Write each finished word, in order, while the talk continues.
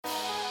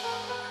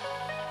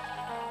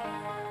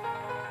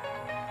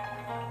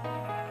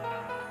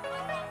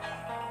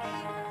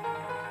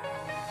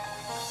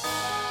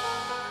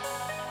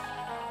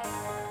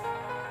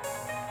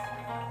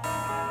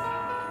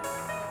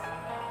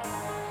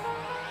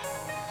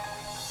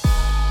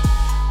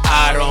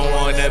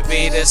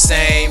be the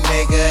same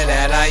nigga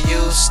that I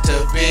used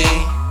to be.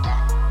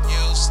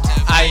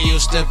 I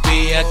used to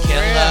be a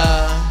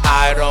killer.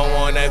 I don't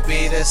wanna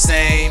be the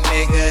same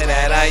nigga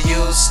that I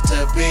used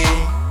to be.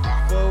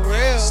 For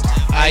real.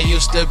 I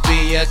used to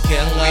be a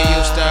killer. We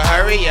used to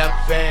hurry up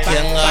and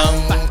kill 'em.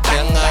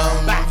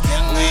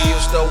 We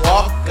used to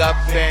walk up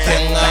and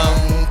kill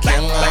 'em.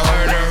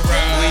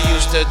 We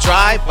used to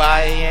drive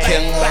by and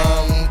kill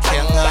 'em.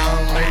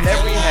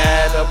 Whenever we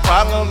had a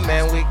problem,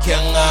 man, we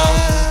kill 'em.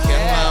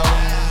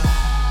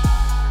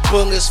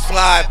 Bullets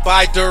fly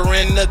by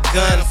during the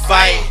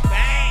gunfight.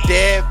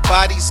 Dead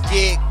bodies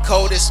get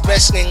cold,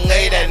 especially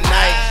late at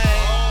night.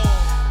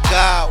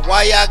 God,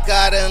 why y'all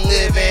gotta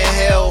live in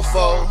hell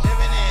for?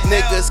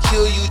 Niggas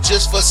kill you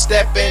just for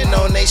stepping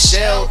on they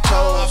shell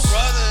toes.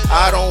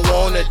 I don't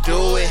wanna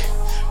do it,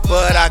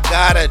 but I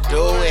gotta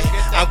do it.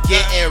 I'm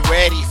getting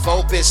ready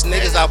for bitch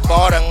niggas. I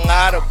bought a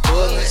lot of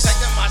bullets,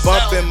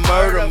 bumping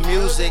murder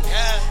music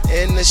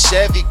in the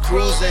Chevy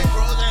cruising.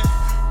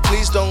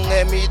 Please don't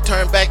let me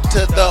turn back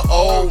to the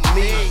old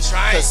me,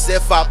 cause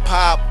if I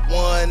pop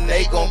one,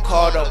 they gon'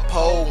 call the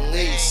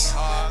police.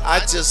 I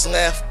just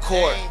left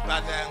court,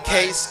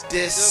 case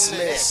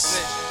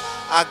dismissed.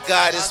 I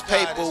got his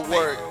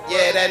paperwork,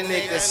 yeah, that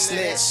nigga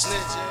snitched.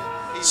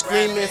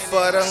 Screaming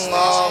for the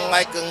law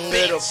like a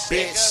little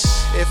bitch.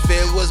 If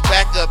it was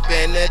back up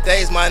in the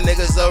days, my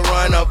niggas will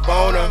run up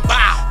on him.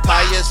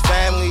 Tie his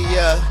family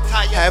up,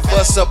 have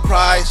a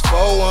surprise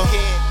for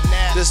him.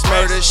 This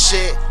murder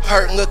shit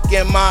hurt, look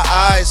in my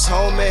eyes,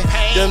 homie.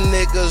 Them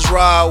niggas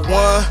rob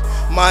one,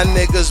 my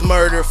niggas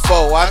murder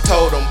four. I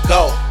told them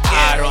go.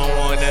 I don't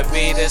wanna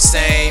be the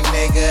same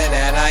nigga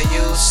that I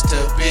used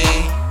to be.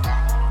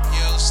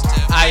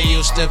 I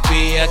used to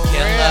be a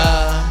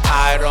killer.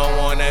 I don't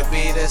wanna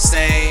be the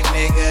same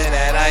nigga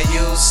that I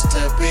used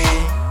to be.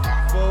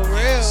 For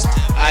real.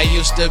 I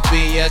used to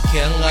be a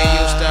killer. We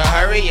used to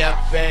hurry up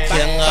and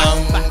kill 'em.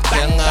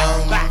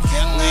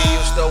 We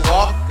used to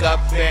walk up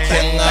and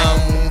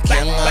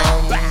kill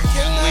 'em.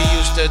 We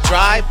used to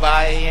drive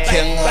by and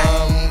kill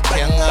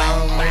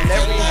 'em.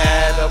 Whenever we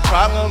had a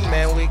problem,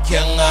 man, we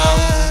kill 'em.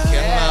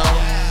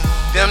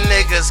 Them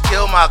niggas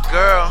kill my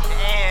girl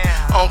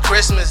on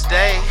Christmas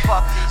Day.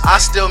 I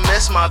still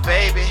miss my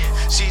baby.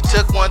 She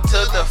took one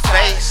to the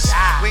face.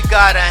 We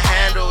gotta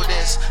handle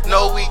this.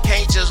 No, we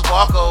can't just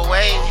walk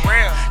away.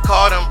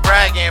 Caught him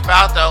bragging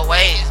about the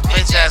ways.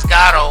 Bitch ass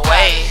got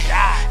away.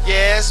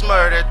 Yeah, it's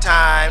murder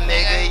time,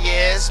 nigga.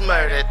 Yeah, it's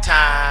murder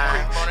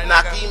time.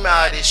 Knock him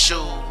out his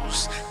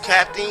shoes.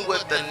 Clapped him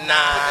with the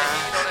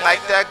 9.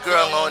 Like that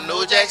girl on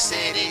New Jack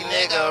City,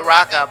 nigga.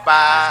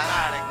 Rock-a-bye.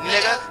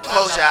 Nigga,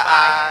 close your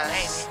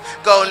eyes.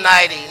 Go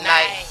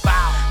nighty-night.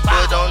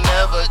 But don't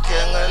never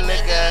kill a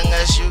nigga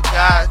unless you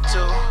got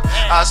to.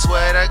 I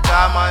swear to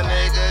God, my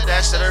nigga,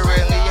 that shit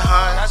really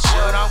haunt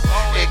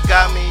you. It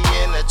got me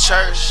in the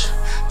church,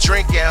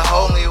 drinking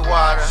holy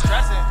water,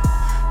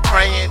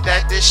 praying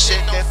that this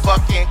shit can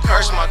fucking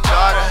curse my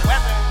daughter.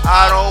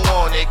 I don't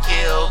wanna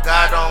kill,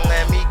 God don't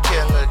let me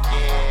kill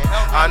again.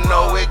 I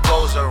know it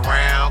goes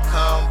around,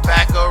 come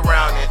back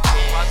around in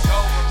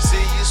 10. See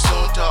you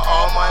soon to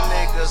all my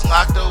niggas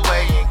locked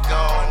away and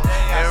gone.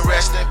 And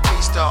rest in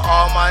peace to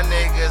all my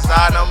niggas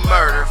I done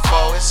murdered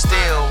for, it's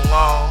still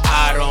long.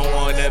 I don't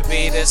wanna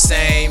be the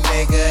same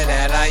nigga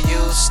that I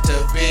used to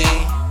be.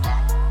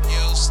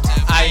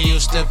 I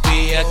used to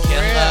be a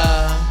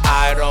killer.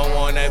 I don't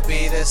wanna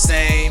be the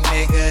same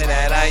nigga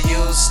that I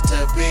used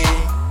to be.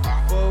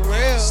 For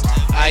real.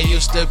 I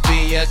used to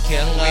be a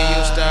killer. We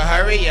used to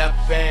hurry up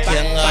and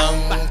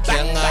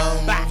kill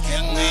 'em.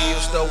 We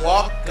used to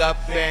walk up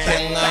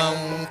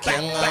and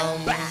kill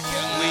 'em.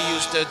 We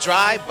used to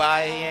drive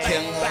by and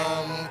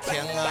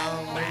kill 'em.